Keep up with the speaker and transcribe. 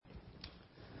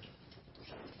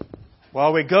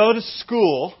Well, we go to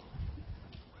school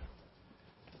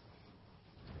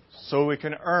so we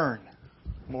can earn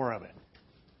more of it.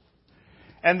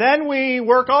 And then we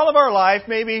work all of our life,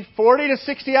 maybe 40 to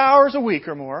 60 hours a week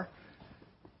or more,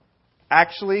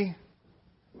 actually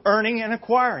earning and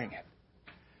acquiring it.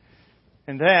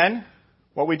 And then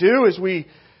what we do is we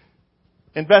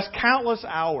invest countless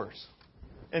hours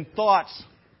and thoughts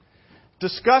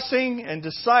discussing and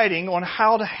deciding on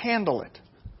how to handle it.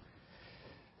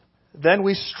 Then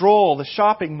we stroll the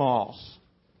shopping malls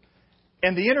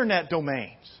and the internet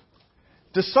domains,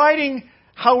 deciding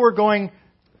how we're going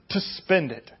to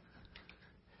spend it.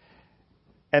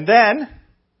 And then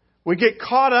we get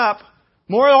caught up,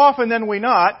 more often than we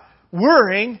not,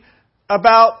 worrying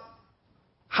about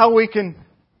how we can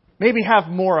maybe have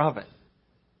more of it.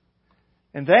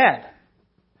 And then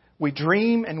we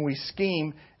dream and we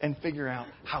scheme and figure out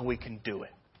how we can do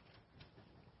it.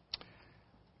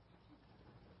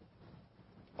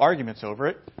 Arguments over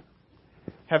it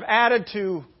have added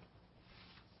to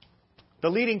the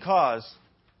leading cause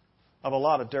of a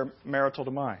lot of marital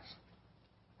demise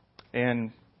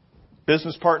and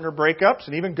business partner breakups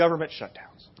and even government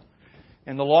shutdowns.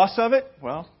 And the loss of it,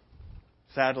 well,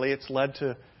 sadly, it's led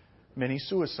to many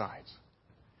suicides.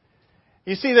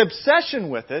 You see, the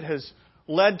obsession with it has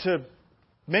led to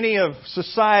many of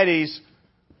society's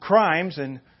crimes,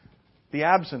 and the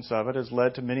absence of it has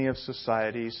led to many of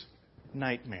society's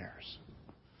nightmares.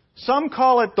 Some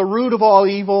call it the root of all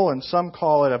evil, and some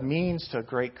call it a means to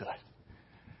great good.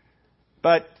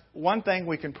 But one thing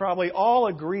we can probably all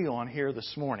agree on here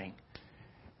this morning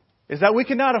is that we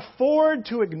cannot afford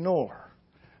to ignore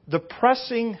the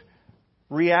pressing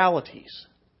realities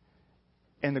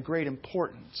and the great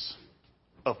importance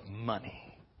of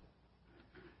money.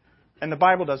 And the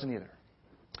Bible doesn't either.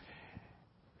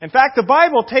 In fact, the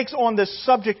Bible takes on this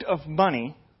subject of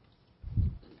money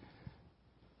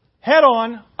head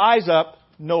on, eyes up,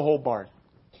 no hold barred.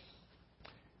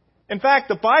 In fact,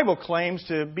 the Bible claims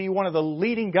to be one of the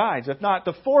leading guides, if not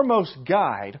the foremost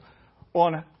guide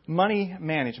on money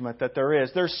management that there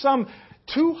is. There's some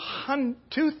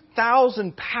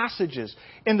 2,000 passages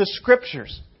in the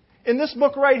Scriptures, in this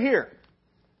book right here,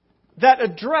 that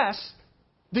address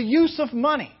the use of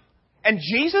money. And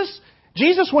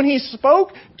Jesus, when He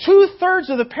spoke, 2/3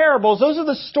 of the parables, those are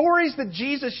the stories that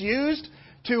Jesus used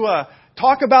to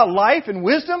talk about life and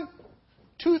wisdom.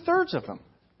 2/3 of them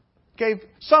gave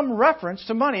some reference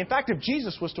to money. In fact, if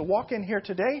Jesus was to walk in here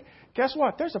today, guess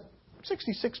what? There's a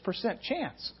 66%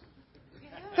 chance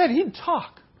that He'd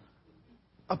talk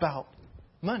about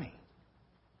money.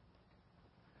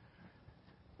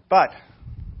 But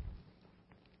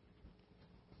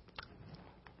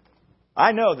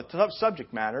I know that the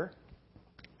subject matter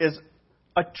is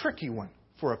a tricky one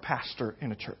for a pastor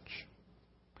in a church.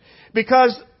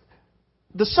 Because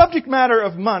the subject matter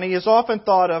of money is often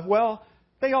thought of, well,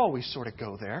 they always sort of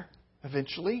go there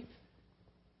eventually.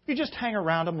 You just hang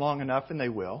around them long enough and they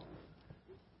will.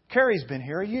 Carrie's been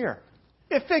here a year.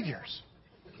 It figures.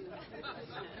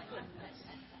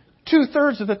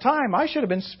 2/3 of the time, I should have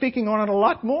been speaking on it a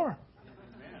lot more.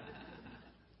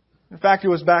 In fact, it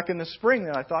was back in the spring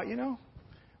that I thought,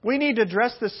 we need to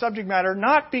address this subject matter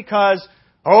not because,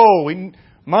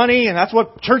 money and that's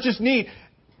what churches need.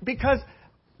 Because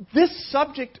this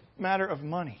subject matter of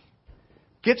money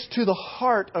gets to the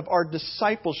heart of our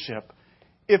discipleship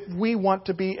if we want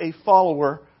to be a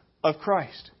follower of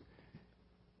Christ.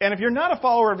 And if you're not a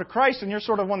follower of Christ and you're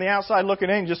sort of on the outside looking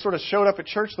in and just sort of showed up at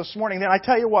church this morning, then I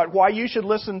tell you what, why you should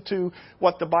listen to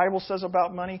what the Bible says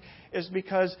about money is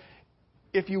because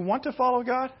if you want to follow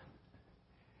God,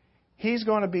 He's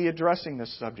going to be addressing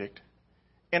this subject.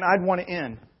 And I'd want to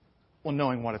end on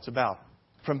knowing what it's about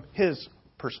from His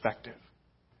perspective.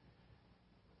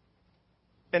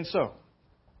 And so,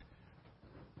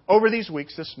 over these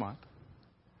weeks this month,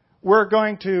 we're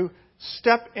going to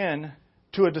step in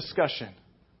to a discussion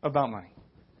about money.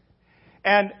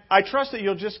 And I trust that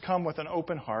you'll just come with an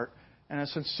open heart and a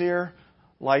sincere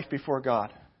life before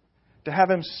God to have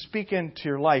Him speak into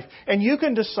your life. And you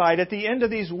can decide at the end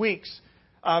of these weeks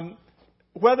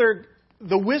whether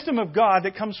the wisdom of God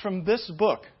that comes from this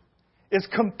book is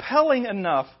compelling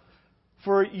enough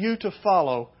for you to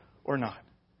follow or not.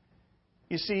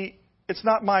 You see, it's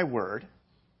not my word.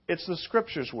 It's the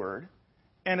Scripture's word.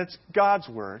 And it's God's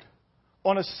word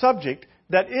on a subject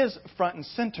that is front and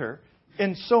center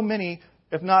in so many,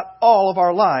 if not all, of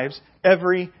our lives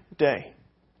every day.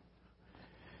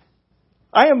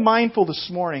 I am mindful this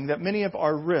morning that many of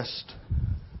our wrists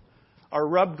are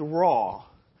rubbed raw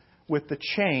with the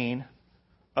chain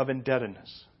of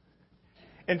indebtedness.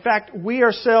 In fact, we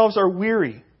ourselves are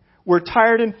weary we're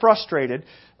tired and frustrated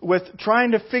with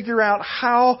trying to figure out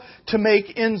how to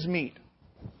make ends meet.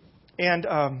 And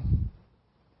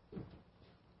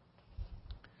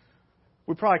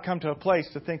we probably come to a place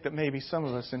to think that maybe some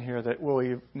of us in here that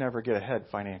we'll never get ahead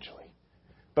financially.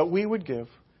 But we would give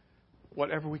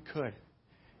whatever we could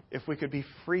if we could be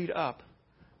freed up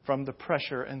from the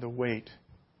pressure and the weight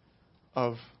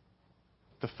of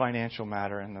the financial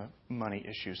matter and the money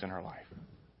issues in our life.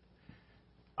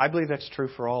 I believe that's true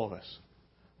for all of us.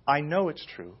 I know it's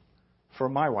true for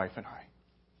my wife and I.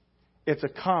 It's a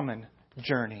common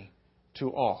journey to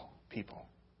all people.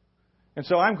 And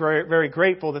so I'm very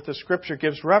grateful that the Scripture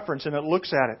gives reference and it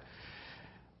looks at it.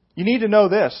 You need to know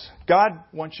this. God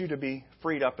wants you to be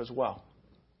freed up as well.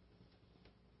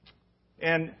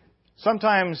 And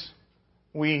sometimes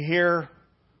we hear,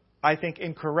 I think,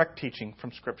 incorrect teaching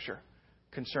from Scripture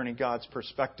concerning God's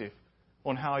perspective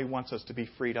on how He wants us to be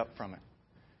freed up from it.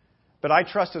 But I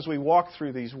trust as we walk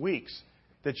through these weeks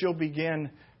that you'll begin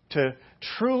to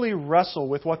truly wrestle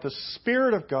with what the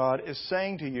Spirit of God is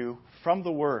saying to you from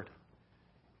the Word.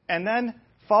 And then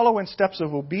follow in steps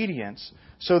of obedience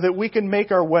so that we can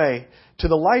make our way to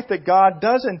the life that God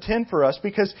does intend for us,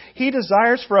 because He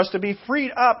desires for us to be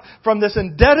freed up from this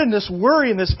indebtedness, worry,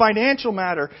 and this financial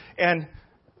matter and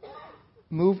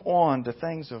move on to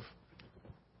things of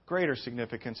greater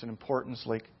significance and importance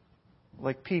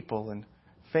like people and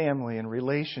family and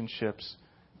relationships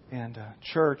and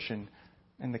church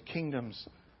and the kingdom's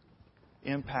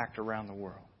impact around the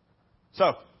world.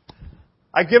 So,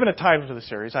 I've given a title to the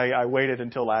series. I waited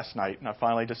until last night, and I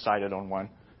finally decided on one.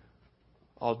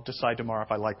 I'll decide tomorrow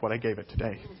if I like what I gave it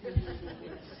today.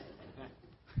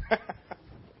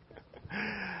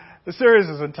 The series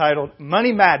is entitled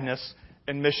Money, Madness,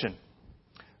 and Mission.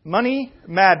 Money,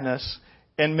 Madness,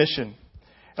 and Mission.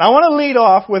 And I want to lead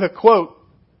off with a quote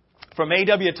from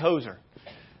A.W. Tozer.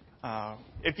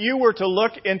 If you were to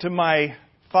look into my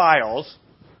files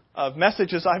of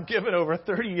messages I've given over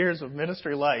 30 years of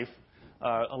ministry life,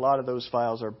 a lot of those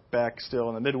files are back still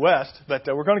in the Midwest, but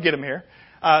we're going to get them here.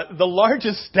 The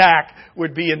largest stack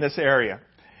would be in this area.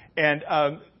 And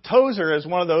Tozer is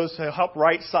one of those who helped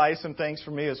right-size some things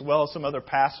for me, as well as some other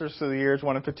pastors through the years.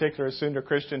 One in particular, a Sooner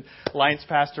Christian Alliance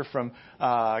pastor from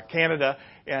Canada.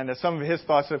 And some of his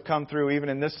thoughts have come through even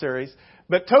in this series.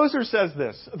 But Tozer says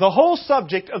this: the whole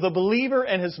subject of the believer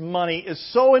and his money is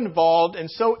so involved and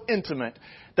so intimate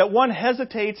that one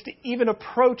hesitates to even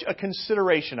approach a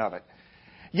consideration of it.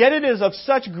 Yet it is of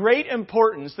such great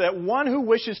importance that one who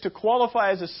wishes to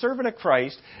qualify as a servant of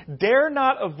Christ dare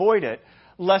not avoid it,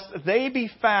 lest they be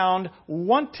found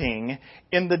wanting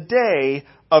in the day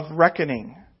of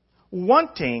reckoning.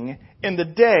 Wanting in the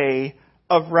day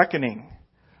of reckoning.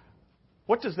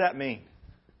 What does that mean?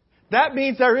 That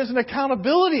means there is an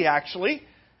accountability, actually,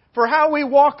 for how we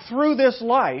walk through this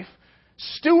life,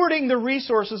 stewarding the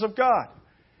resources of God.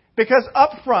 Because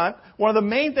up front, one of the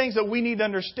main things that we need to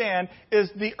understand is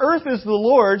the earth is the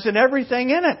Lord's and everything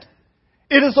in it.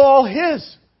 It is all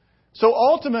His. So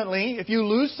ultimately, if you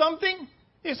lose something,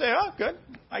 you say, oh, good.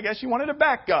 I guess you wanted to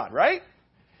back God, right?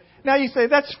 Now you say,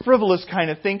 that's frivolous kind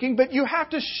of thinking, but you have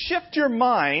to shift your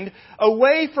mind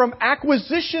away from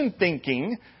acquisition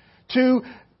thinking to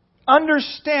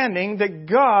understanding that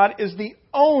God is the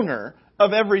owner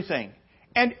of everything.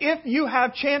 And if you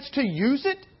have chance to use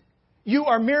it, you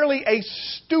are merely a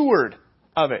steward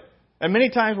of it. And many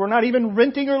times we're not even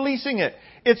renting or leasing it.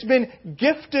 It's been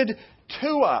gifted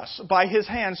to us by His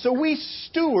hand. So we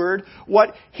steward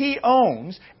what He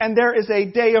owns, and there is a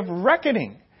day of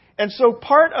reckoning. And so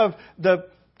part of the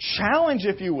challenge,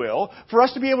 if you will, for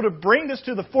us to be able to bring this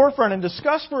to the forefront and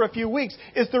discuss for a few weeks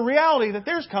is the reality that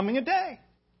there's coming a day.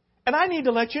 And I need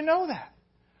to let you know that.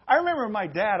 I remember my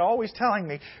dad always telling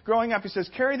me, growing up, he says,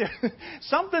 Kerry,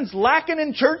 something's lacking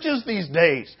in churches these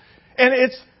days. And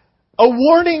it's a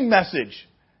warning message.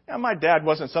 Now, my dad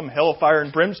wasn't some hellfire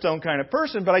and brimstone kind of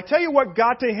person, but I tell you what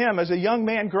got to him as a young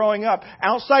man growing up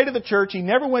outside of the church. He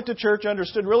never went to church,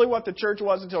 understood really what the church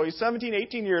was until he was 17,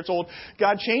 18 years old.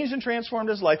 God changed and transformed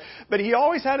his life. But he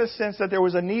always had a sense that there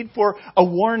was a need for a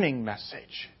warning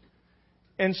message.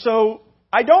 And so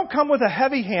I don't come with a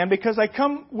heavy hand because I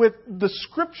come with the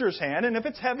Scripture's hand, and if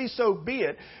it's heavy, so be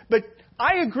it. But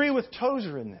I agree with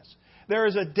Tozer in this. There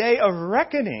is a day of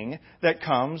reckoning that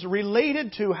comes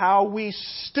related to how we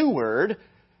steward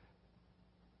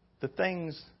the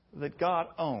things that God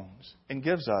owns and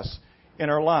gives us in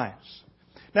our lives.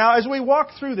 Now, as we walk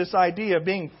through this idea of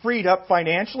being freed up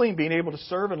financially and being able to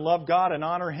serve and love God and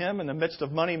honor Him in the midst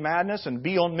of money madness and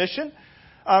be on mission,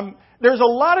 there's a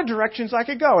lot of directions I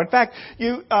could go. In fact,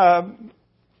 you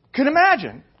can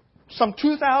imagine some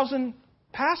 2,000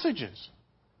 passages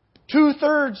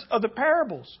 2/3 of the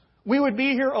parables, we would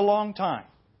be here a long time.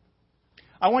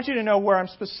 I want you to know where I'm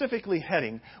specifically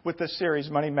heading with this series,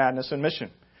 Money, Madness, and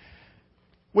Mission.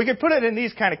 We could put it in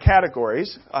these kind of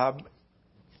categories.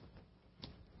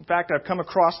 In fact, I've come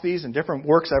across these in different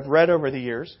works I've read over the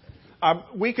years.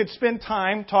 We could spend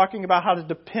time talking about how to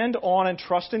depend on and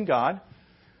trust in God,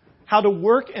 how to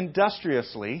work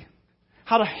industriously,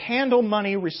 how to handle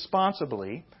money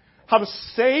responsibly, how to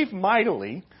save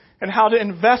mightily, and how to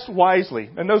invest wisely.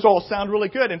 And those all sound really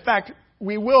good. In fact,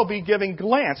 we will be giving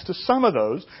glance to some of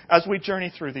those as we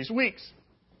journey through these weeks.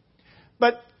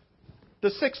 But the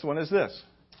sixth one is this: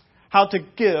 how to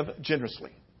give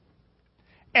generously.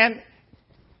 And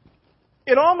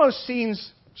it almost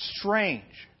seems strange,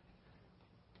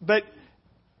 but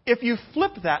if you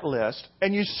flip that list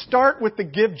and you start with the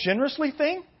give generously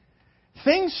thing,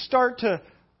 things start to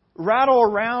rattle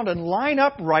around and line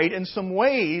up right in some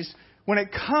ways when it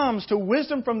comes to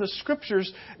wisdom from the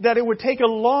Scriptures that it would take a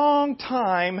long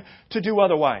time to do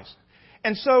otherwise.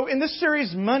 And so in this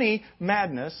series, Money,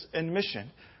 Madness, and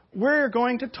Mission, we're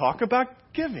going to talk about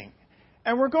giving.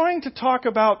 And we're going to talk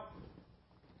about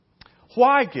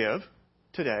why give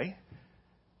today.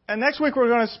 And next week we're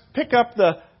going to pick up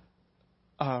the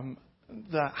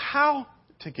how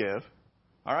to give.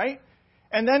 All right?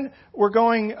 And then we're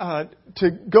going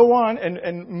to go on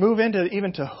and move into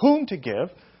even to whom to give.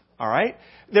 All right?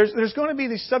 There's going to be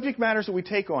these subject matters that we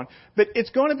take on, but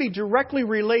it's going to be directly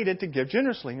related to give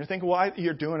generously. And you're thinking, well,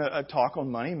 you're doing a talk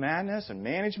on money, madness, and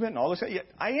management and all this. Yeah,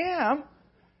 I am,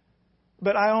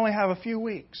 but I only have a few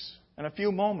weeks and a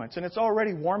few moments, and it's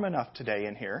already warm enough today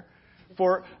in here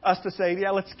for us to say,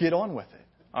 yeah, let's get on with it.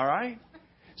 All right?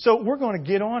 So we're going to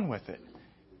get on with it.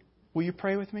 Will you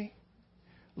pray with me?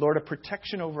 Lord, a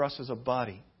protection over us as a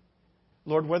body.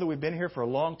 Lord, whether we've been here for a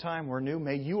long time or new,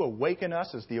 may you awaken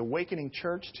us as the awakening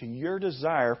church to your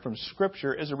desire from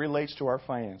Scripture as it relates to our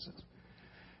finances.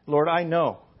 Lord, I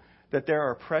know that there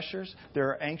are pressures, there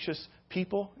are anxious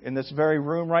people in this very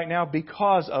room right now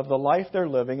because of the life they're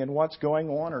living and what's going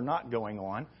on or not going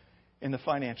on in the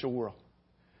financial world.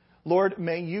 Lord,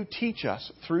 may you teach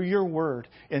us through your word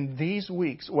in these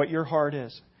weeks what your heart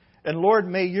is. And Lord,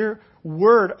 may your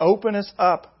word open us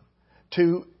up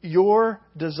to your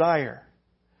desire.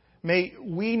 May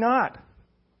we not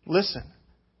listen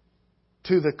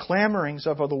to the clamorings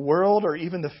of the world or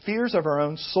even the fears of our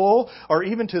own soul or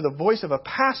even to the voice of a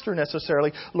pastor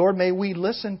necessarily. Lord, may we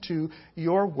listen to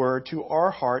your word, to our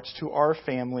hearts, to our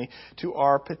family, to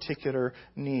our particular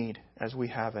need as we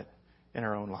have it in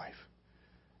our own life.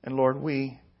 And Lord,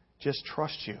 we just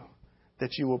trust you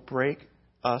that you will break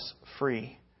us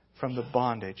free from the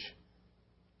bondage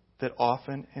that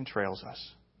often entrails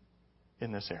us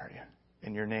in this area.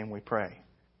 In your name we pray.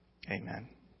 Amen.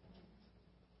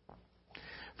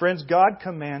 Friends, God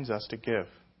commands us to give.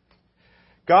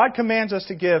 God commands us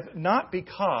to give not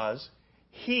because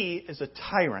He is a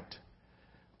tyrant,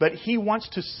 but He wants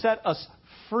to set us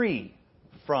free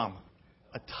from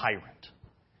a tyrant.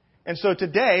 And so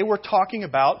today we're talking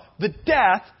about the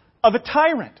death of a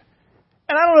tyrant.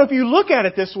 And I don't know if you look at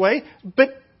it this way,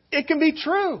 but it can be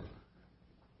true.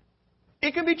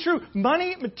 It can be true.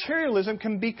 Money, materialism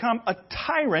can become a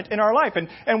tyrant in our life.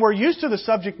 And we're used to the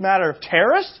subject matter of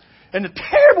terrorists and the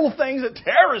terrible things that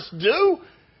terrorists do.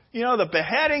 You know, the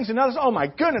beheadings and others. Oh my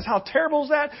goodness, how terrible is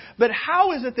that? But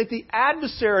how is it that the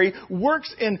adversary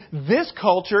works in this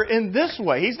culture in this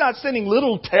way? He's not sending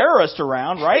little terrorists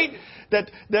around, right?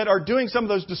 That are doing some of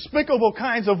those despicable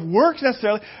kinds of works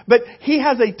necessarily. But he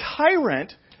has a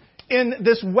tyrant in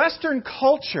this Western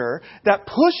culture that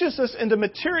pushes us into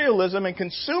materialism and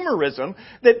consumerism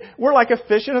that we're like a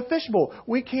fish in a fishbowl.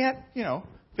 We can't,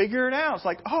 figure it out. It's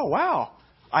like, oh, wow,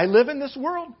 I live in this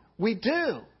world? We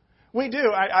do. We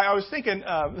do. I was thinking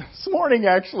this morning,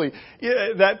 actually,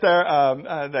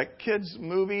 that kids'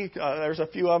 movie, there's a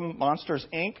few of them, Monsters,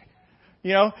 Inc.,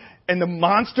 and the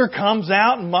monster comes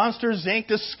out in Monsters, Inc.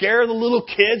 to scare the little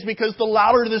kids because the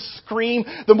louder the scream,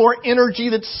 the more energy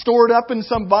that's stored up in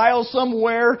some vial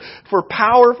somewhere for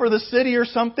power for the city or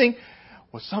something.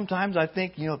 Well, sometimes I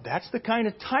think, that's the kind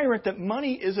of tyrant that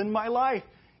money is in my life.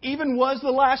 Even was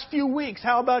the last few weeks.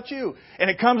 How about you? And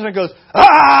it comes and it goes,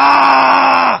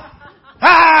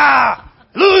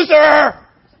 loser!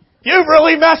 You've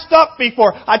really messed up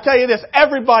before. I tell you this,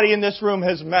 everybody in this room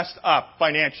has messed up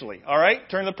financially. All right?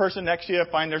 Turn to the person next to you,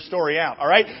 find their story out. All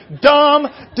right? Dumb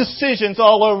decisions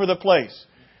all over the place.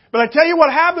 But I tell you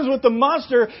what happens with the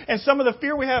monster and some of the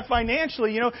fear we have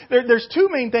financially. There's two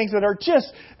main things that are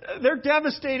they're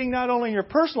devastating not only in your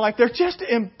personal life, they're just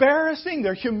embarrassing,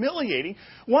 they're humiliating.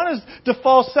 One is to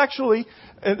fall sexually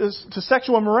to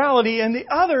sexual immorality, and the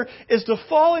other is to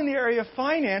fall in the area of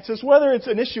finances, whether it's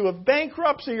an issue of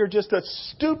bankruptcy or just a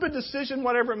stupid decision,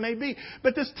 whatever it may be.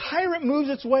 But this tyrant moves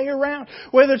its way around,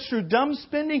 whether it's through dumb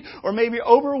spending or maybe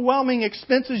overwhelming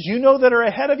expenses that are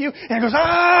ahead of you, and it goes,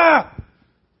 ah!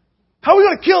 How are we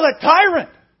going to kill that tyrant?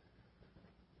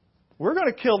 We're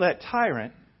going to kill that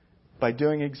tyrant by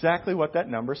doing exactly what that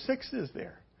number 6 is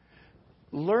there.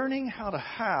 Learning how to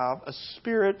have a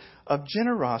spirit of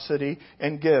generosity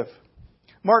and give.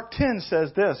 Mark 10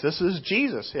 says this. This is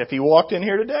Jesus. If he walked in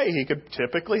here today, he could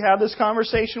typically have this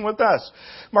conversation with us.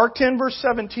 Mark 10 verse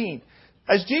 17.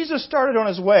 As Jesus started on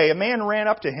his way, a man ran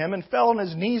up to him and fell on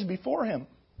his knees before him.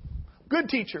 Good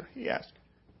teacher, he asked.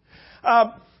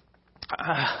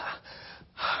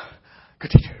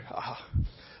 Good teacher.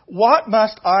 What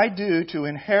must I do to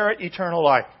inherit eternal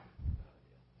life?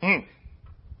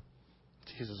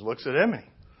 Jesus looks at him and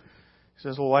he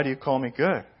says, well, why do you call me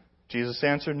good? Jesus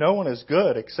answered, no one is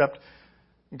good except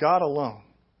God alone.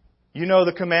 You know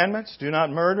the commandments. Do not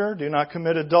murder. Do not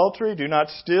commit adultery. Do not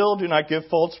steal. Do not give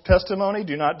false testimony.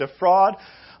 Do not defraud.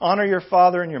 Honor your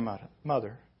father and your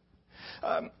mother.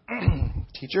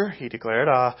 Teacher, he declared,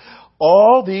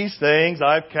 all these things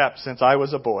I've kept since I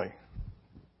was a boy.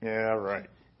 Yeah, right.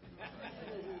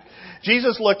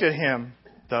 Jesus looked at him,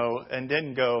 though, and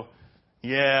didn't go,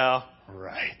 yeah,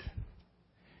 right.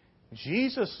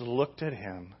 Jesus looked at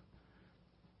him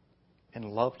and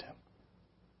loved him.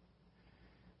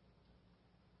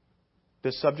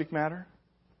 This subject matter,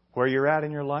 where you're at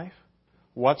in your life,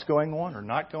 what's going on or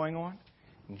not going on,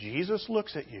 Jesus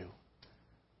looks at you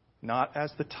not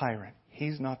as the tyrant.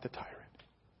 He's not the tyrant.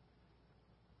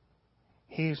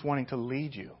 He's wanting to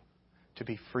lead you to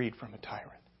be freed from a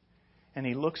tyrant. And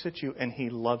He looks at you and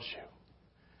He loves you.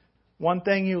 One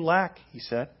thing you lack, He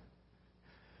said.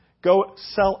 Go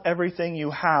sell everything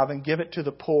you have and give it to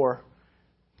the poor,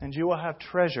 and you will have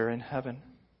treasure in heaven.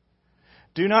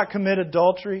 Do not commit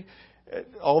adultery.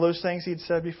 All those things He'd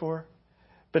said before.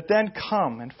 But then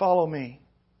come and follow me.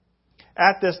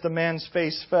 At this, the man's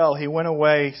face fell. He went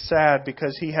away sad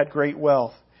because he had great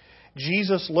wealth.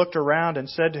 Jesus looked around and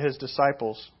said to His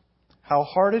disciples, how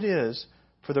hard it is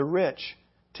for the rich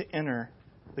to enter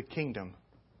the kingdom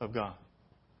of God.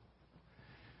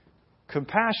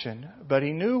 Compassion, but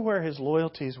He knew where his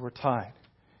loyalties were tied.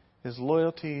 His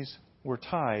loyalties were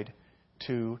tied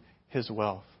to his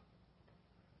wealth.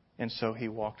 And so He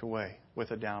walked away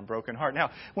with a down, broken heart.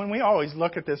 Now, when we always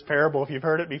look at this parable, if you've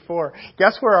heard it before,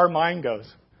 guess where our mind goes?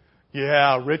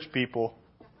 Yeah, rich people.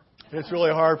 It's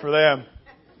really hard for them.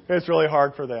 It's really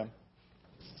hard for them.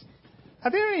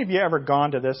 Have any of you ever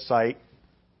gone to this site?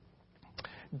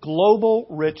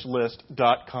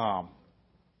 GlobalRichList.com.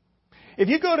 If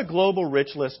you go to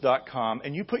GlobalRichList.com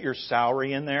and you put your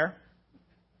salary in there,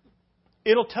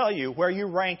 it'll tell you where you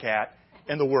rank at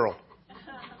in the world.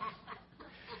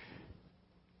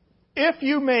 If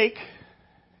you make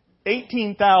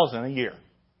 $18,000 a year,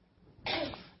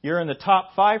 you're in the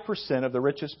top 5% of the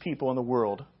richest people in the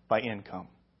world by income.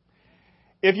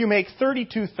 If you make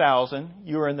 $32,000,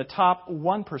 you are in the top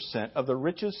 1% of the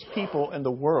richest people in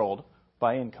the world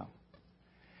by income.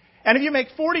 And if you make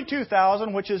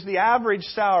 $42,000, which is the average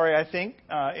salary, I think,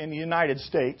 in the United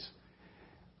States,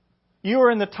 you are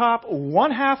in the top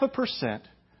 0.5%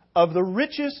 of the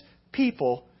richest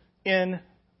people in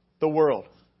the world.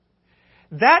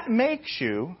 That makes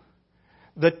you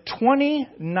the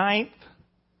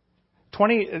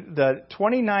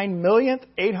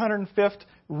 29,805th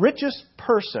richest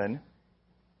person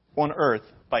on earth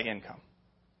by income.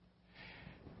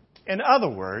 In other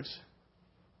words,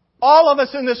 all of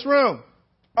us in this room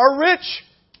are rich.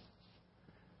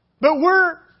 But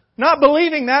we're not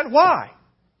believing that. Why?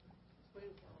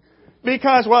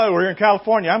 Because, well, we're in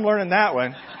California. I'm learning that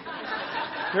one.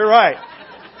 You're right.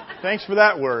 Thanks for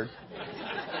that word.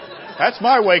 That's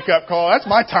my wake-up call. That's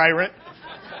my tyrant.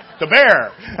 The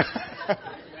bear.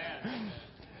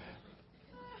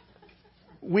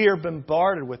 We are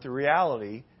bombarded with the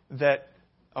reality that,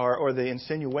 or the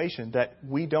insinuation that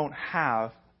we don't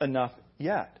have enough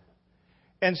yet.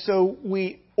 And so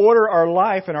we order our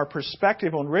life and our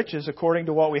perspective on riches according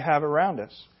to what we have around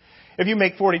us. If you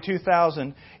make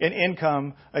 $42,000 in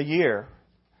income a year,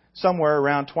 somewhere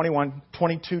around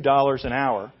 $22 an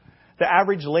hour, the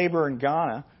average laborer in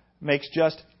Ghana makes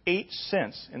just 8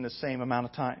 cents in the same amount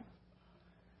of time.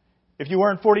 If you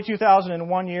earn $42,000 in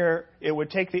 1 year, it would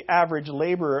take the average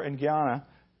laborer in Ghana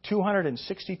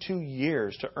 262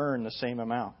 years to earn the same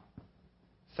amount.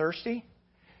 Thirsty?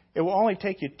 It will only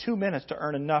take you 2 minutes to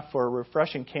earn enough for a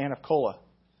refreshing can of cola.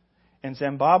 In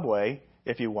Zimbabwe,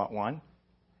 if you want one,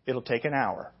 it'll take an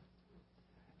hour.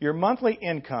 Your monthly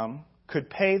income could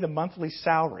pay the monthly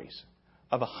salaries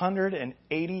of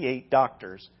 188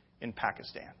 doctors in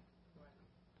Pakistan.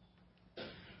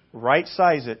 Right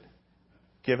size it.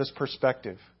 Give us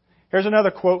perspective. Here's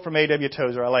another quote from A.W.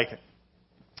 Tozer. I like it.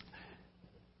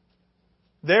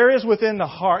 There is within the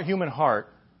human heart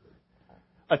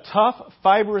a tough,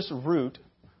 fibrous root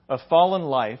of fallen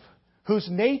life whose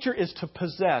nature is to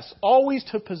possess, always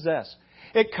to possess.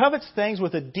 It covets things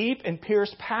with a deep and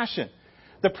pierced passion.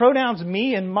 The pronouns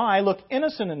me and my look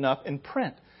innocent enough in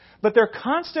print, but their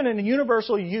constant and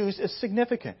universal use is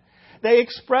significant. They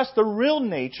express the real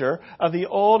nature of the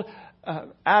old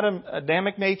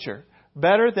Adamic nature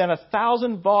better than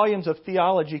 1,000 volumes of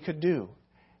theology could do.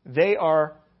 They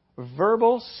are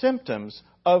verbal symptoms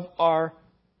of our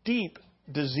deep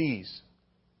disease.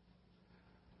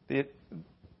 The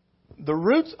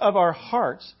roots of our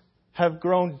hearts have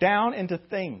grown down into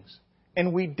things,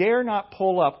 and we dare not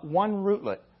pull up one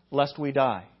rootlet lest we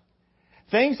die.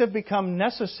 Things have become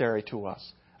necessary to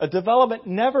us, a development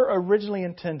never originally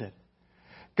intended.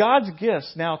 God's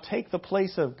gifts now take the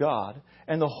place of God,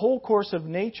 and the whole course of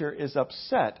nature is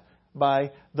upset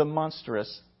by the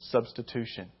monstrous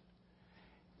substitution.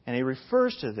 And he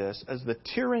refers to this as the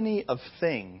tyranny of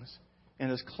things in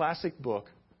his classic book,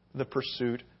 The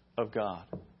Pursuit of God.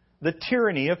 The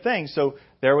tyranny of things. So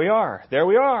there we are. There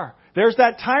we are. There's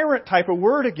that tyrant type of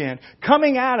word again,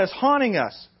 coming at us, haunting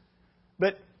us.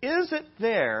 But is it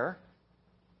there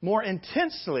more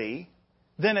intensely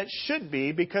than it should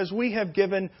be because we have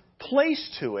given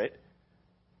place to it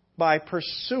by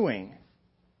pursuing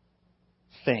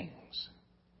things?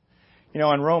 You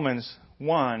know, in Romans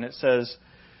 1, it says,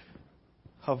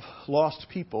 of lost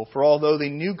people, for although they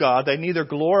knew God, they neither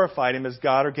glorified Him as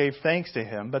God or gave thanks to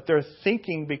Him, but their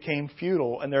thinking became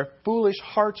futile and their foolish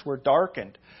hearts were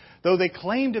darkened. Though they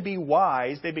claimed to be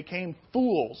wise, they became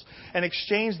fools and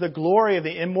exchanged the glory of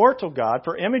the immortal God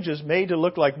for images made to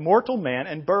look like mortal man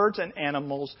and birds and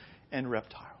animals and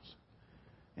reptiles.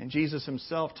 And Jesus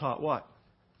Himself taught what?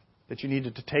 That you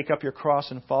needed to take up your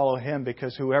cross and follow Him,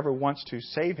 because whoever wants to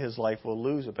save his life will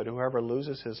lose it, but whoever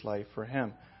loses his life for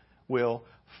Him will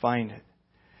find it.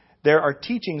 There are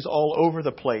teachings all over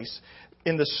the place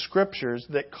in the Scriptures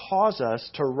that cause us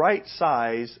to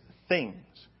right-size things,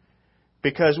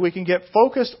 because we can get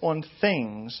focused on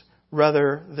things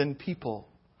rather than people.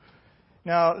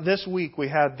 Now, this week we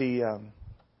had the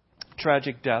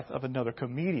tragic death of another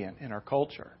comedian in our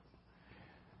culture.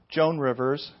 Joan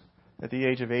Rivers, at the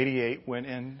age of 88, went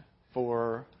in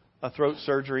for a throat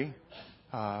surgery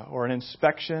or an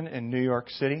inspection in New York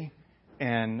City.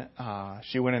 And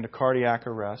she went into cardiac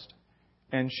arrest,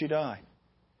 and she died.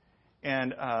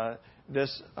 And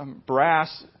this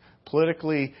brass,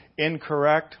 politically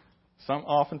incorrect,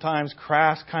 oftentimes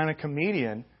crass kind of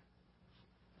comedian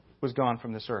was gone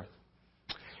from this earth.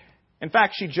 In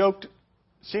fact, she joked,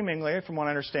 seemingly, from what I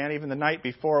understand, even the night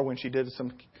before when she did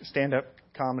some stand-up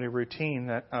comedy routine,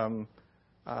 that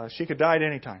she could die at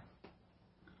any time.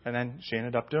 And then she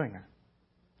ended up doing that.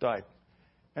 Died.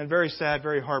 And very sad,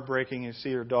 very heartbreaking. You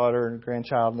see her daughter and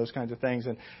grandchild and those kinds of things,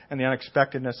 and the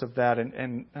unexpectedness of that.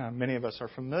 And many of us are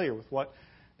familiar with what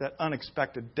that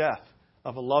unexpected death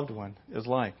of a loved one is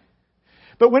like.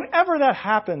 But whenever that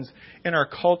happens in our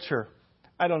culture,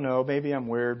 I don't know, maybe I'm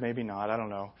weird, maybe not, I don't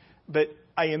know. But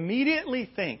I immediately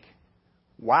think,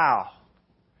 wow,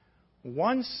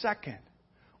 1 second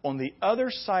on the other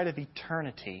side of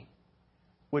eternity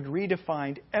would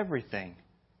redefine everything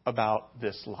about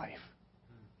this life.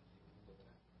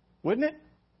 Wouldn't it?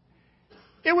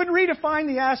 It would redefine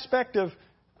the aspect of,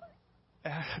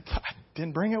 I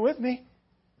didn't bring it with me.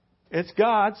 It's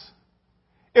God's.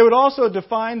 It would also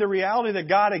define the reality that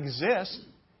God exists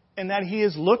and that He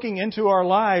is looking into our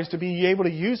lives to be able to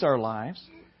use our lives.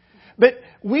 But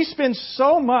we spend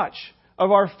so much of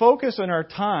our focus and our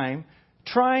time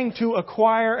trying to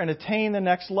acquire and attain the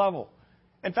next level.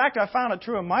 In fact, I found it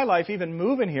true in my life, even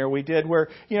moving here we did, where,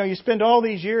 you spend all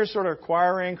these years sort of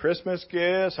acquiring Christmas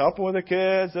gifts, helping with the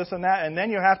kids, this and that, and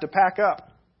then you have to pack up.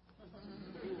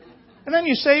 And then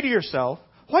you say to yourself,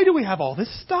 why do we have all this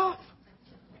stuff?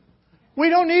 We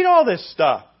don't need all this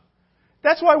stuff.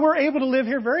 That's why we're able to live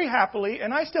here very happily,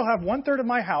 and I still have 1/3 of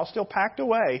my house still packed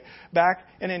away back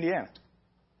in Indiana.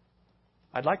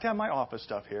 I'd like to have my office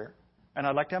stuff here, and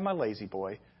I'd like to have my lazy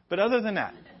boy, but other than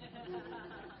that,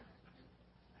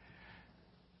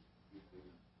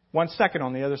 1 second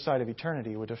on the other side of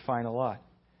eternity would define a lot.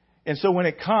 And so when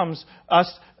it comes us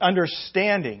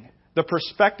understanding the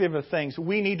perspective of things,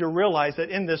 we need to realize that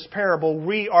in this parable,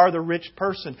 we are the rich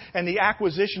person and the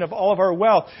acquisition of all of our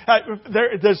wealth.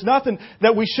 There's nothing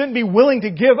that we shouldn't be willing to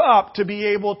give up to be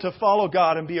able to follow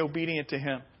God and be obedient to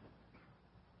Him.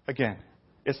 Again,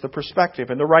 it's the perspective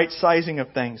and the right sizing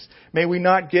of things. May we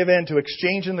not give in to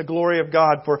exchanging the glory of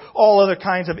God for all other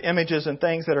kinds of images and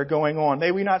things that are going on.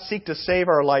 May we not seek to save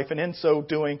our life and in so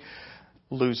doing,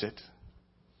 lose it.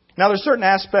 Now, there's certain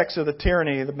aspects of the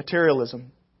tyranny, the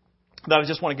materialism, that I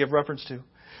just want to give reference to.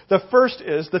 The first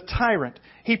is the tyrant.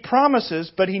 He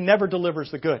promises, but he never delivers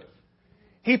the good.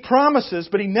 He promises,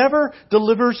 but he never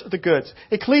delivers the goods.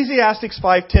 Ecclesiastes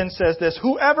 5:10 says this,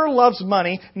 "Whoever loves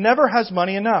money never has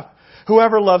money enough.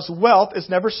 Whoever loves wealth is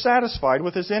never satisfied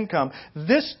with his income.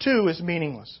 This too is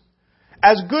meaningless.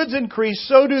 As goods increase,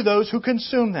 so do those who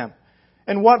consume them.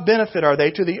 And what benefit are they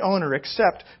to the owner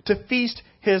except to feast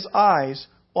his eyes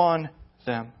on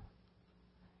them?"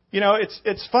 You know,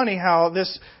 it's funny how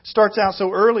this starts out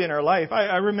so early in our life.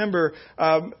 I remember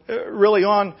early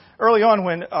on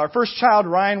when our first child,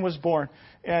 Ryan, was born.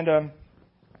 And,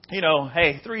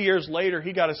 3 years later,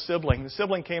 he got a sibling. The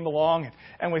sibling came along,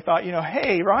 and we thought,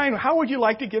 hey, Ryan, how would you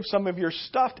like to give some of your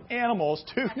stuffed animals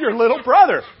to your little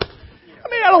brother? I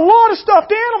mean, he had a lot of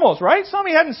stuffed animals, right? Some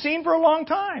he hadn't seen for a long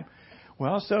time.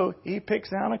 Well, so he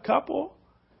picks out a couple,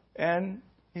 and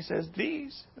he says,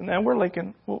 these. And then we're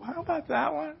thinking, well, how about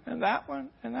that one, and that one,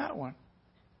 and that one?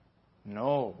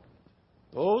 No.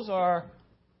 Those are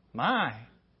mine.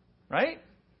 Right?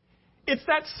 It's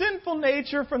that sinful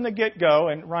nature from the get-go.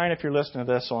 And Ryan, if you're listening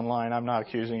to this online, I'm not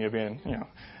accusing you of being,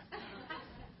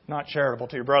 not charitable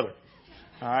to your brother.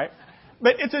 All right?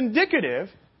 But it's indicative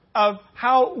of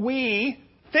how we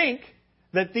think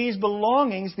that these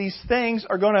belongings, these things,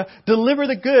 are going to deliver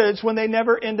the goods when they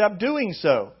never end up doing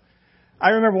so. I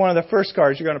remember one of the first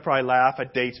cars, you're going to probably laugh,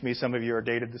 it dates me, some of you are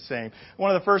dated the same. One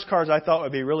of the first cars I thought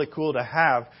would be really cool to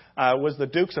have was the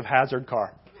Dukes of Hazzard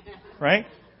car. Right?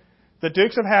 The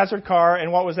Dukes of Hazzard car,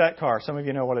 and what was that car? Some of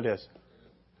you know what it is.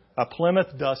 A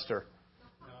Plymouth Duster.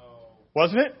 No.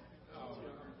 Wasn't it? No.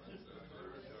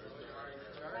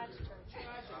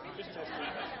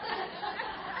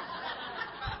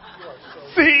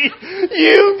 See,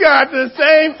 you got the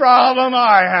same problem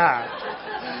I have.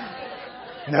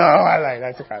 No, I like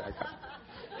that. That's okay. I like that.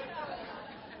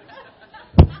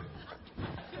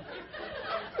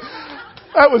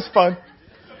 That was fun.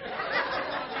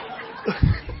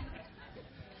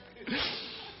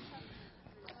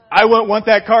 I wouldn't want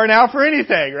that car now for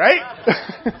anything, right?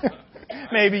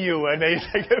 Maybe you would. Maybe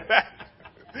take it back.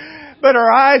 But our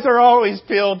eyes are always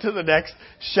peeled to the next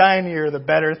shinier, the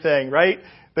better thing, right?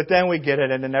 But then we get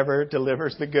it and it never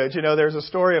delivers the goods. There's a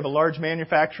story of a large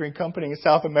manufacturing company in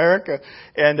South America,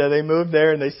 and they moved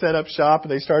there and they set up shop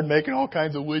and they started making all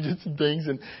kinds of widgets and things,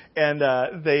 and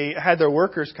they had their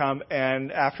workers come,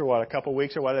 and after a couple of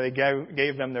weeks or whatever, they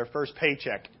gave them their first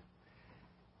paycheck.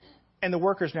 And the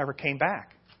workers never came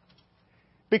back.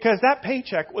 Because that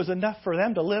paycheck was enough for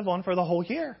them to live on for the whole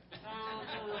year.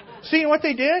 So you know what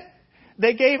they did?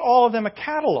 They gave all of them a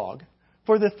catalog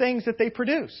for the things that they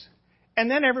produce. And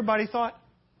then everybody thought,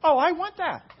 oh, I want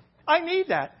that. I need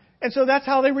that. And so that's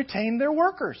how they retained their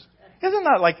workers. Isn't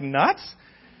that like nuts?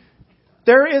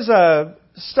 There is a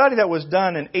study that was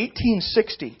done in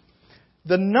 1860.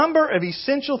 The number of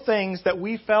essential things that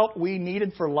we felt we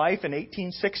needed for life in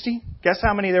 1860, guess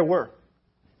how many there were?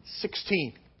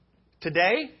 16.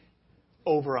 Today,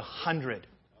 over 100.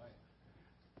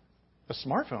 A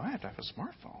smartphone. I have to have a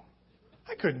smartphone.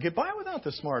 I couldn't get by without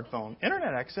the smartphone.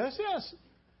 Internet access, yes.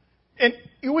 And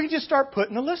we just start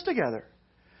putting the list together.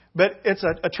 But it's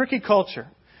a tricky culture.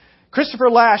 Christopher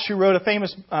Lasch, who wrote a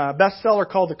famous bestseller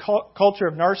called The Culture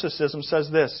of Narcissism, says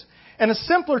this: in a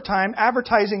simpler time,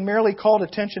 advertising merely called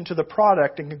attention to the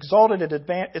product and exalted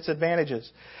its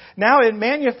advantages. Now it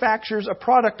manufactures a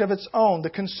product of its own, the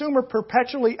consumer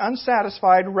perpetually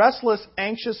unsatisfied, restless,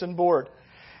 anxious, and bored.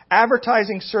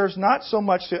 Advertising serves not so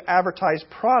much to advertise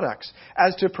products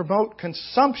as to promote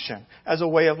consumption as a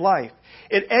way of life.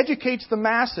 It educates the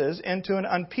masses into an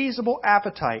unappeasable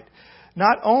appetite,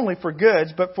 not only for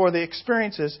goods, but for the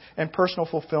experiences and personal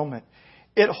fulfillment.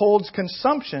 It holds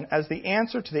consumption as the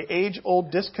answer to the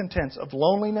age-old discontents of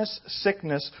loneliness,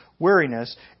 sickness,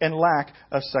 weariness, and lack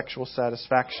of sexual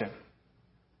satisfaction.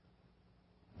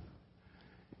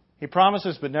 He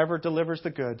promises but never delivers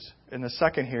the goods. And the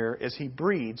second here is he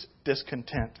breeds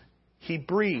discontent. He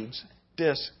breeds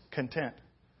discontent.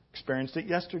 Experienced it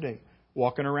yesterday,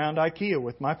 walking around IKEA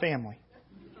with my family.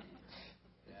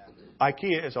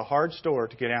 IKEA is a hard store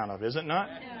to get out of, is it not?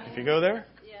 If you go there,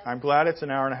 I'm glad it's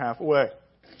an hour and a half away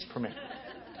for me.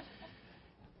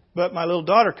 But my little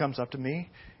daughter comes up to me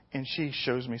And she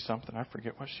shows me something. I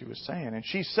forget what she was saying. And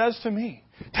she says to me,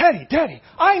 Daddy,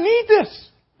 I need this.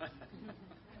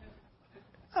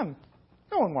 I'm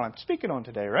knowing what I'm speaking on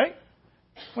today, right?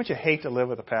 Wouldn't you hate to live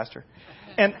with a pastor?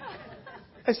 And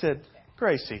I said,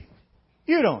 Gracie,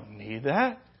 you don't need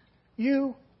that.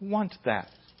 You want that.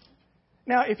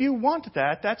 Now, if you want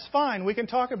that, that's fine. We can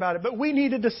talk about it. But we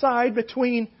need to decide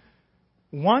between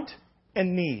want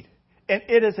and need. And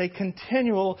it is a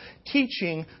continual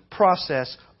teaching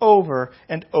process over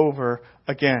and over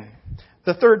again.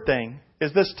 The third thing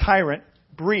is this tyrant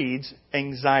breeds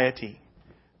anxiety.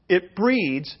 It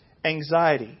breeds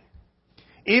anxiety.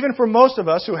 Even for most of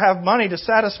us who have money to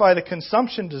satisfy the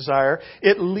consumption desire,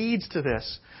 it leads to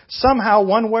this. Somehow,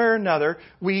 one way or another,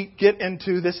 we get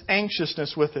into this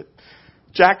anxiousness with it.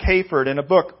 Jack Hayford, in a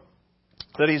book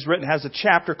that he's written, has a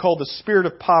chapter called The Spirit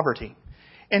of Poverty.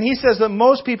 And he says that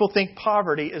most people think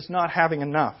poverty is not having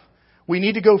enough. We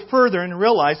need to go further and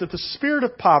realize that the spirit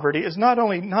of poverty is not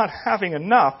only not having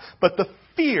enough, but the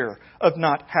fear of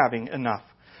not having enough.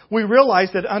 We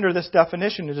realize that under this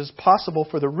definition, it is possible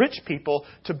for the rich people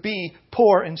to be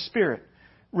poor in spirit.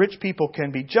 Rich people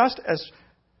can be just as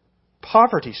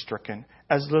poverty-stricken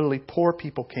as literally poor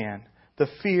people can. The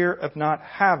fear of not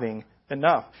having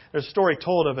enough. There's a story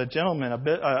told of a gentleman,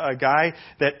 a guy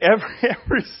that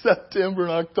every September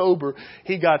and October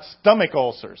he got stomach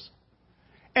ulcers.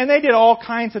 And they did all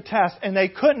kinds of tests, and they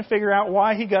couldn't figure out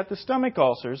why he got the stomach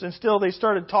ulcers. And still, they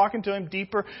started talking to him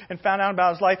deeper and found out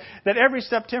about his life. That every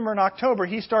September and October,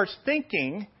 he starts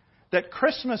thinking that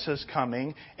Christmas is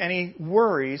coming, and he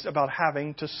worries about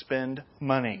having to spend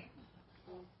money.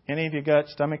 Any of you got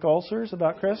stomach ulcers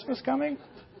about Christmas coming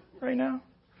right now?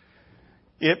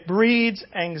 It breeds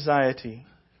anxiety.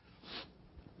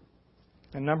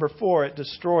 And number 4, it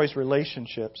destroys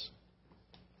relationships.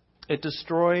 It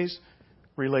destroys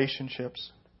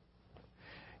relationships.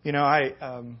 You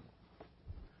know,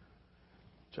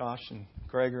 Josh and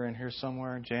Greg are in here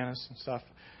somewhere, and Janice and stuff.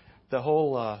 The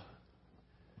whole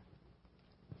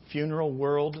funeral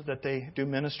world that they do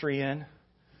ministry in,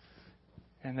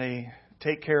 and they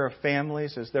take care of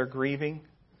families as they're grieving.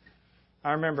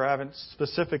 I remember I haven't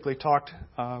specifically talked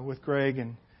with Greg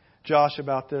and Josh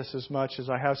about this as much as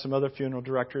I have some other funeral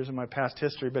directors in my past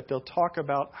history, but they'll talk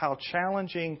about how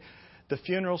challenging the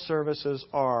funeral services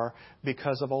are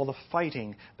because of all the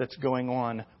fighting that's going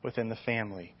on within the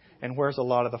family. And where's a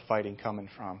lot of the fighting coming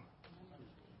from?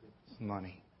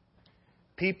 Money.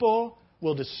 People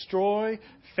will destroy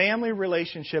family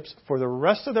relationships for the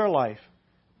rest of their life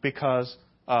because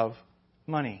of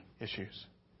money issues.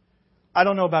 I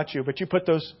don't know about you, but you put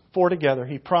those 4 together.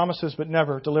 He promises but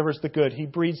never delivers the good. He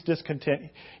breeds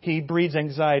discontent. He breeds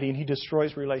anxiety, and he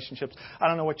destroys relationships. I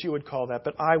don't know what you would call that,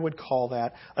 but I would call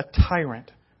that a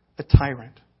tyrant. A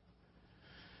tyrant.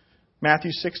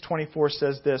 Matthew 6:24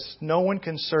 says this, "No one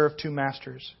can serve 2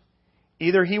 masters.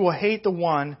 Either he will hate the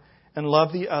one and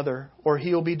love the other, or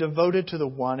he will be devoted to the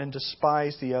one and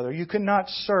despise the other. You cannot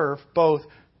serve both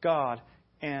God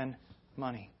and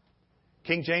money."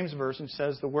 King James Version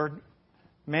says the word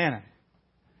mammon.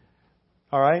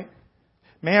 All right?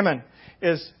 Mammon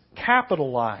is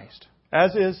capitalized,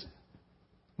 as is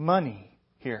money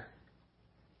here,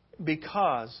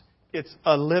 because it's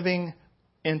a living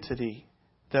entity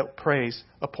that preys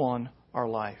upon our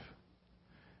life.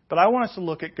 But I want us to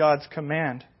look at God's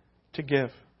command to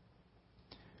give.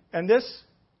 And this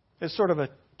is sort of a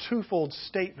twofold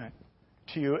statement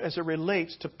to you as it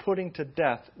relates to putting to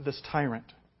death this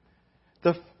tyrant.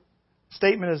 The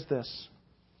statement is this: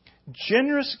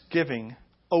 generous giving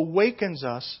awakens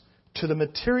us to the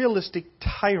materialistic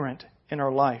tyrant in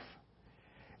our life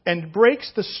and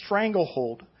breaks the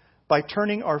stranglehold by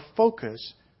turning our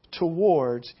focus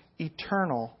towards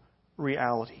eternal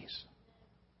realities.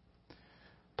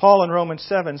 Paul in Romans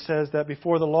 7 says that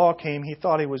before the law came, he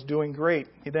thought he was doing great.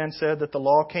 He then said that the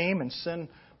law came and sin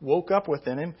woke up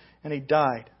within him and he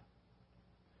died.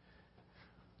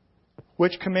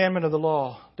 Which commandment of the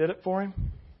law did it for him?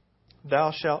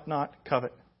 Thou shalt not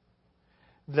covet.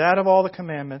 That of all the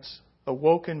commandments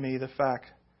awoke in me the fact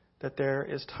that there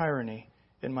is tyranny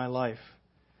in my life.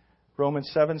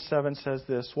 Romans 7:7 says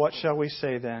this: "What shall we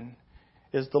say then?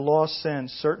 Is the law sin?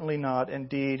 Certainly not.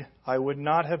 Indeed, I would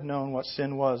not have known what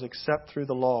sin was except through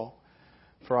the law.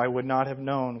 For I would not have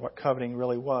known what coveting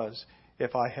really was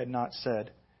if I had not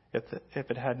said, if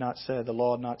it had not said, the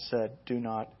law had not said, do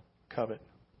not covet."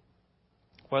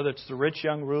 Whether it's the rich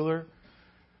young ruler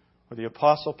or the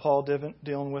Apostle Paul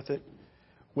dealing with it,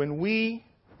 when we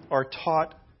are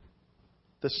taught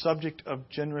the subject of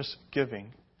generous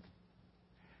giving,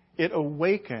 it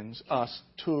awakens us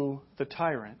to the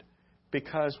tyrant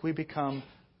because we become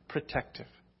protective.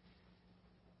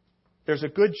 there's a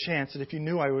good chance that if you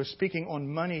knew I was speaking on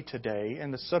money today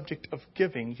and the subject of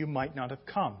giving, you might not have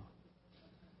come.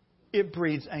 It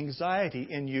breeds anxiety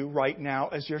in you right now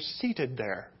as you're seated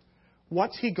there.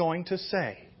 What's he going to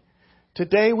say?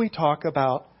 Today we talk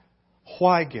about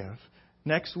why give.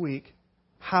 Next week,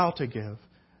 how to give.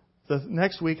 The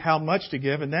next week, how much to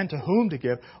give, and then to whom to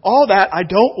give. All that I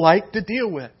don't like to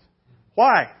deal with.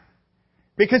 Why?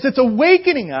 Because it's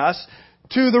awakening us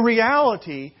to the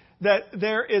reality that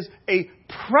there is a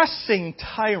pressing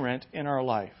tyrant in our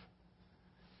life.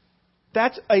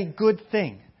 That's a good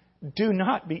thing. Do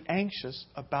not be anxious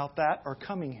about that or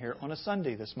coming here on a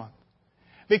Sunday this month.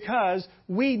 Because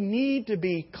we need to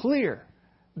be clear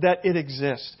that it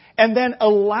exists. And then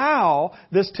allow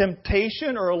this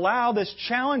temptation or allow this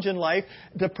challenge in life,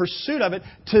 the pursuit of it,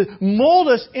 to mold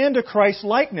us into Christ's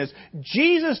likeness.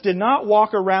 Jesus did not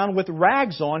walk around with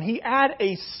rags on. He had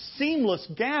a seamless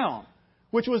gown,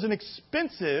 which was an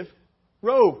expensive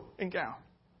robe and gown.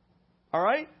 All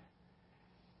right?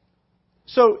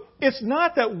 So it's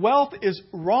not that wealth is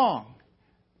wrong,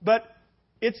 but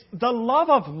it's the love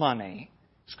of money,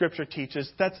 Scripture teaches,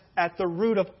 that's at the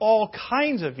root of all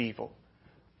kinds of evil.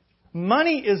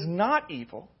 Money is not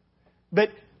evil,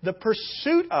 but the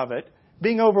pursuit of it,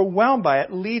 being overwhelmed by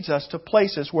it, leads us to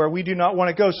places where we do not want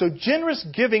to go. So generous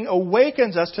giving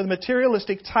awakens us to the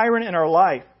materialistic tyrant in our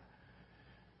life.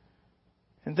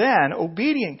 And then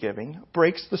obedient giving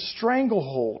breaks the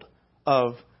stranglehold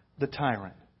of the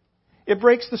tyrant. It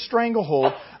breaks the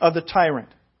stranglehold of the tyrant.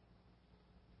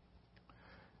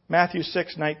 Matthew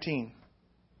 6:19.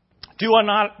 Do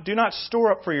not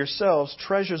store up for yourselves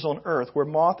treasures on earth where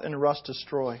moth and rust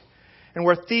destroy, and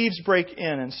where thieves break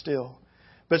in and steal.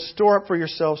 But store up for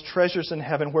yourselves treasures in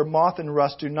heaven where moth and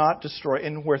rust do not destroy,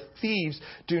 and where thieves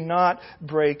do not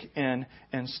break in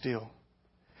and steal.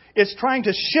 It's trying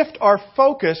to shift our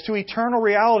focus to eternal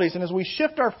realities. And as we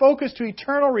shift our focus to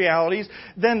eternal realities,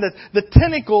 then the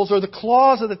tentacles or the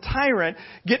claws of the tyrant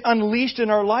get unleashed in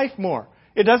our life more.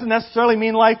 It doesn't necessarily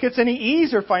mean life gets any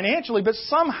easier financially, but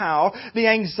somehow the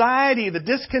anxiety, the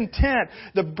discontent,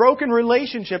 the broken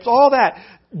relationships, all that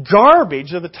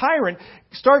garbage of the tyrant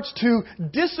starts to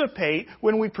dissipate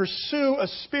when we pursue a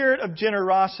spirit of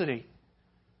generosity,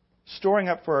 storing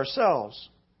up for ourselves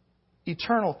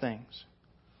eternal things.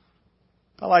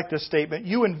 I like this statement.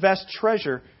 You invest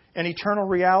treasure in eternal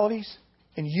realities,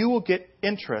 and you will get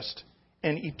interest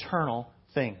in eternal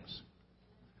things.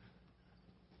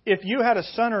 If you had a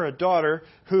son or a daughter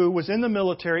who was in the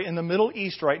military in the Middle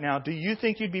East right now, do you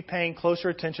think you'd be paying closer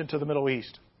attention to the Middle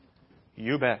East?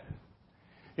 You bet.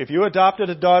 If you adopted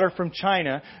a daughter from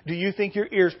China, do you think your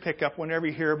ears pick up whenever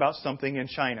you hear about something in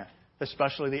China,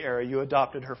 especially the area you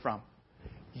adopted her from?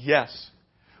 Yes.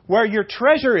 Where your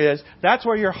treasure is, that's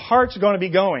where your heart's going to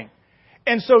be going.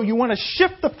 And so you want to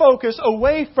shift the focus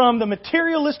away from the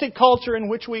materialistic culture in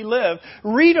which we live,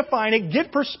 redefine it,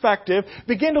 get perspective,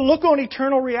 begin to look on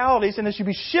eternal realities, and as you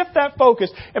shift that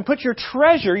focus and put your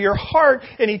treasure, your heart,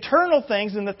 in eternal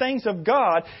things and the things of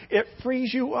God, it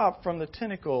frees you up from the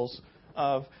tentacles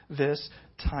of this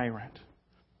tyrant.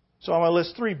 So I'm going to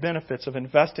list 3 benefits of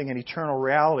investing in eternal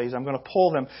realities. I'm going to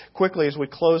pull them quickly as we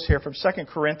close here from 2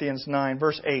 Corinthians 9,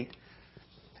 verse 8.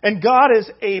 And God is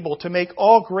able to make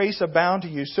all grace abound to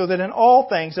you, so that in all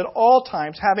things, at all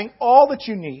times, having all that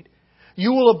you need,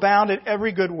 you will abound in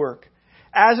every good work.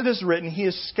 As it is written, He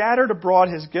has scattered abroad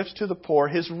His gifts to the poor.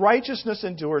 His righteousness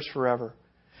endures forever.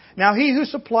 Now He who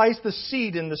supplies the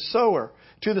seed to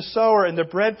the sower and the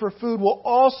bread for food will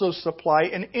also supply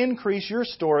and increase your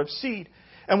store of seed,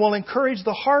 and will encourage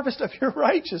the harvest of your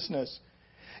righteousness.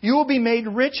 You will be made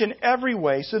rich in every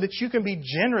way so that you can be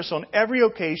generous on every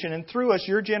occasion, and through us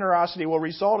your generosity will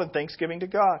result in thanksgiving to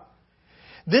God.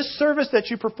 This service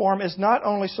that you perform is not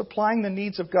only supplying the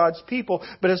needs of God's people,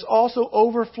 but is also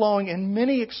overflowing in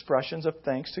many expressions of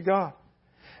thanks to God.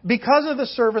 Because of the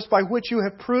service by which you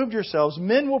have proved yourselves,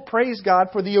 men will praise God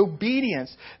for the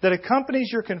obedience that accompanies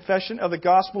your confession of the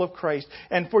gospel of Christ,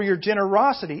 and for your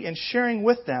generosity in sharing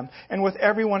with them and with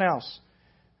everyone else.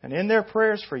 And in their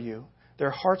prayers for you, their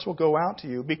hearts will go out to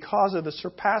you because of the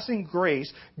surpassing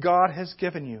grace God has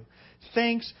given you.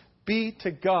 Thanks be to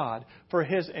God for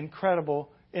His incredible,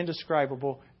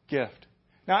 indescribable gift.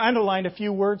 Now, I underlined a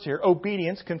few words here.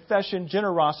 Obedience, confession,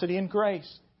 generosity, and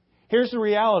grace. Here's the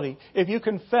reality. If you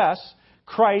confess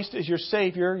Christ as your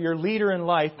Savior, your leader in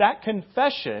life, that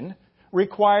confession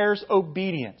requires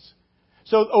obedience.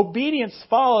 So obedience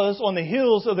follows on the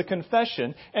heels of the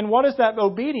confession. And what is that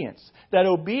obedience? That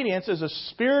obedience is a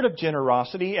spirit of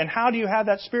generosity. And how do you have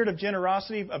that spirit of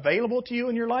generosity available to you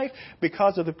in your life?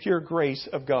 Because of the pure grace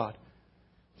of God.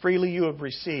 Freely you have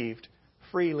received,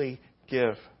 freely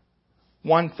give.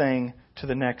 one thing to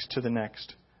the next to the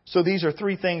next. So these are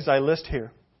three things I list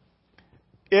here.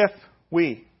 If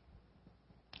we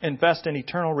invest in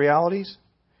eternal realities,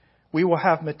 we will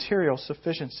have material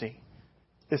sufficiency.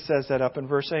 It says that up in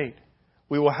verse 8.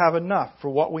 We will have enough for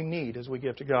what we need as we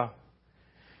give to God.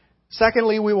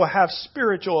 Secondly, we will have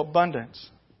spiritual abundance.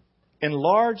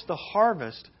 Enlarge the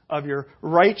harvest of your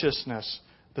righteousness,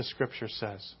 the Scripture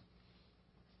says.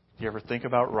 You ever think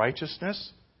about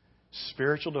righteousness,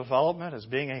 spiritual development as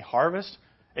being a harvest,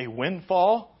 a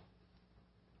windfall?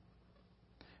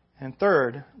 And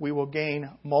third, we will gain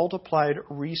multiplied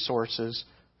resources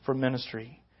for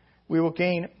ministry. We will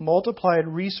gain multiplied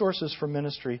resources for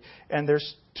ministry, and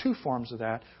there's two forms of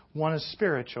that. One is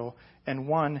spiritual, and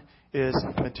one is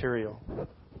material.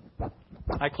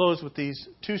 I close with these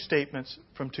two statements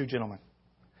from two gentlemen.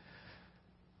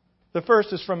 The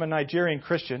first is from a Nigerian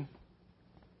Christian.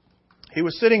 He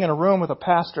was sitting in a room with a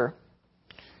pastor.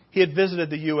 He had visited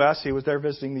the U.S. He was there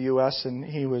visiting the U.S., and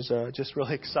he was just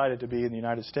really excited to be in the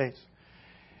United States.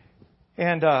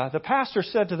 And the pastor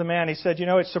said to the man, he said,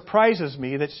 it surprises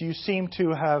me that you seem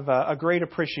to have a great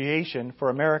appreciation for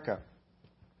America.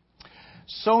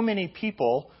 So many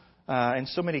people in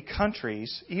so many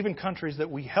countries, even countries that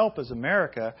we help as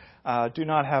America, do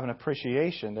not have an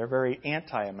appreciation. They're very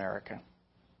anti-American.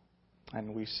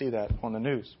 And we see that on the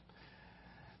news.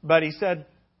 But he said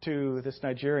to this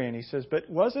Nigerian, he says, but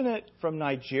wasn't it from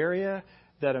Nigeria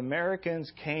that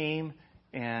Americans came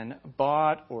and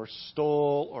bought or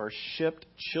stole or shipped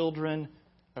children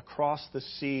across the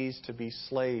seas to be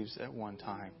slaves at one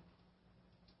time?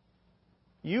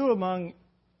 You among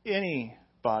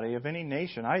anybody of any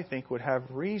nation, I think, would have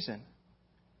reason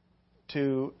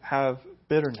to have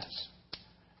bitterness.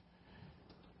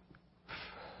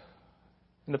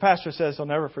 And the pastor says he'll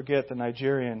never forget the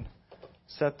Nigerian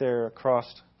sat there across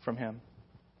from him.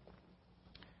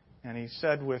 And he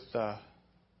said with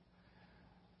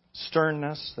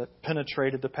sternness that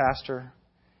penetrated the pastor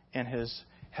and his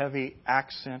heavy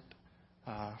accent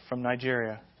from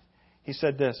Nigeria, he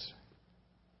said this: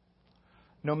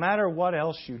 no matter what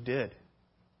else you did,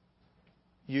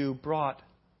 you brought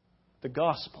the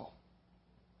gospel.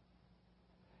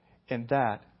 And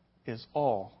that is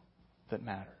all that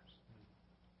matters.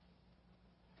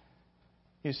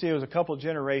 You see, it was a couple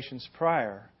generations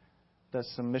prior that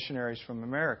some missionaries from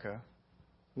America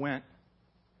went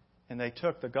and they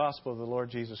took the gospel of the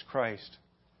Lord Jesus Christ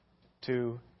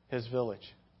to his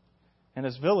village. And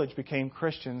his village became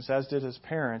Christians, as did his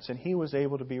parents, and he was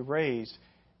able to be raised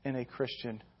in a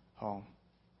Christian home.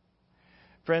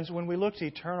 Friends, when we look to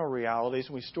eternal realities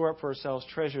and we store up for ourselves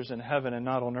treasures in heaven and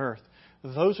not on earth,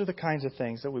 those are the kinds of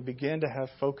things that we begin to have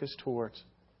focus towards.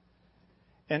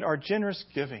 And our generous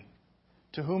giving,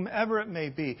 to whomever it may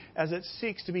be, as it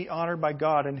seeks to be honored by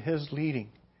God in His leading,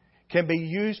 can be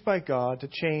used by God to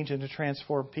change and to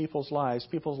transform people's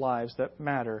lives that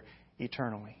matter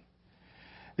eternally.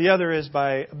 The other is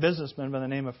by a businessman by the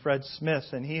name of Fred Smith,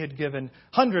 and he had given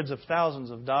hundreds of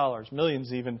thousands of dollars,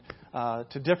 millions even,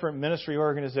 to different ministry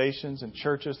organizations and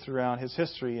churches throughout his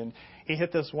history. And he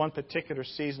hit this one particular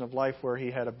season of life where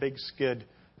he had a big skid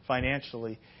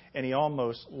financially, and he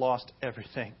almost lost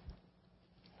everything.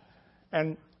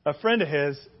 And a friend of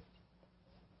his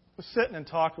was sitting and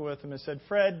talking with him and said,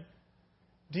 Fred,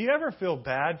 do you ever feel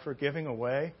bad for giving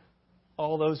away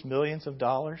all those millions of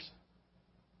dollars?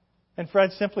 And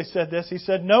Fred simply said this. He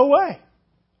said, no way.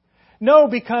 No,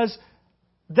 because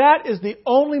that is the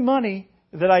only money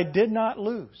that I did not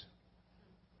lose.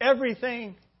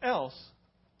 Everything else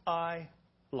I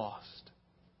lost.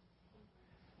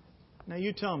 Now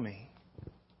you tell me,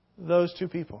 those two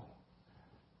people,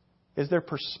 is there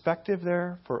perspective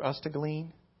there for us to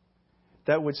glean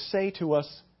that would say to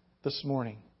us this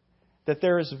morning that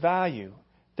there is value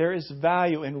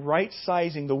in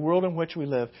right-sizing the world in which we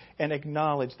live and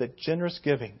acknowledge that generous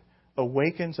giving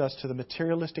awakens us to the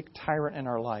materialistic tyrant in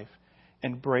our life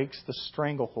and breaks the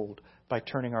stranglehold by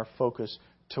turning our focus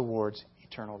towards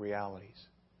eternal realities.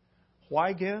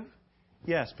 Why give?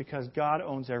 Yes, because God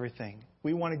owns everything.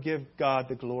 We want to give God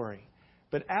the glory.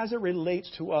 But as it relates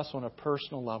to us on a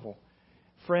personal level,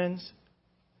 friends,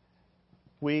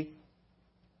 we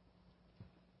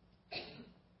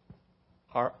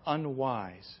are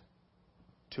unwise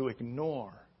to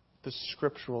ignore the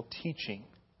scriptural teaching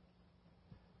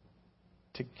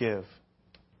to give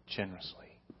generously.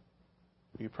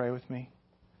 Will you pray with me?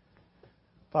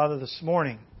 Father, this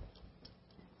morning,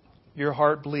 your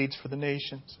heart bleeds for the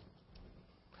nations.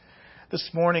 This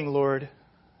morning, Lord,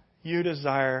 you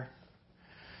desire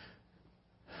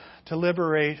to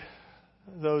liberate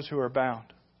those who are bound.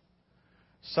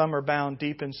 Some are bound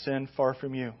deep in sin, far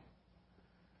from you.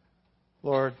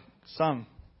 Lord, some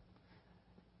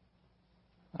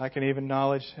I can even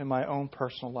acknowledge in my own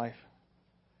personal life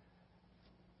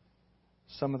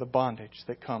some of the bondage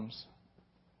that comes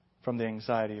from the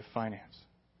anxiety of finance.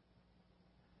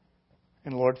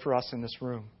 And Lord, for us in this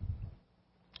room,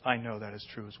 I know that is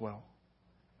true as well.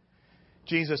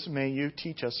 Jesus, may you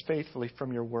teach us faithfully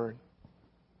from your word.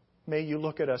 May you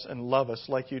look at us and love us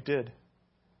like you did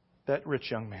that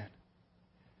rich young man.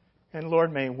 And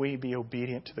Lord, may we be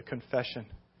obedient to the confession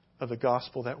of the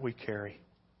gospel that we carry.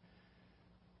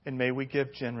 And may we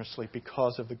give generously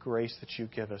because of the grace that you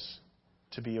give us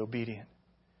to be obedient.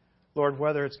 Lord,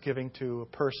 whether it's giving to a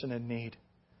person in need,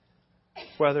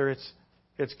 whether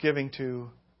it's giving to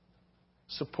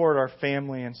support our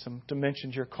family in some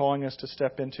dimensions you're calling us to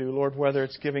step into, Lord, whether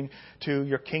it's giving to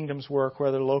your kingdom's work,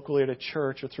 whether locally at a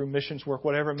church or through missions work,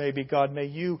 whatever it may be, God, may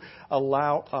you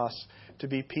allow us to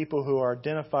be people who are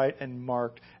identified and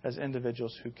marked as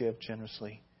individuals who give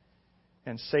generously.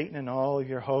 And Satan and all of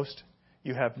your host,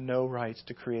 you have no rights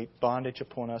to create bondage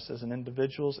upon us as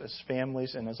individuals, as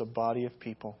families, and as a body of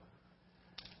people.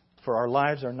 For our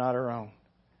lives are not our own.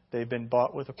 They've been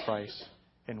bought with a price,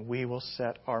 and we will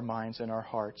set our minds and our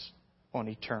hearts on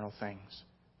eternal things,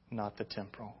 not the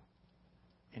temporal.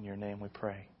 In your name we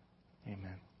pray.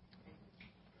 Amen.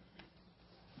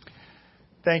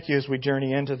 Thank you. As we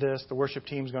journey into this, the worship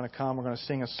team is going to come. We're going to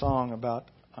sing a song about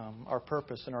our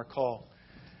purpose and our call.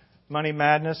 Money,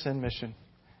 madness, and mission.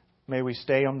 May we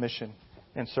stay on mission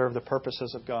and serve the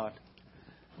purposes of God.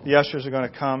 The ushers are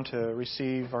going to come to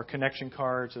receive our connection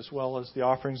cards as well as the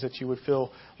offerings that you would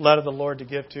feel led of the Lord to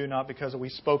give to, not because we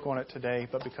spoke on it today,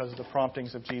 but because of the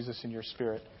promptings of Jesus in your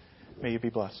spirit. May you be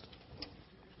blessed.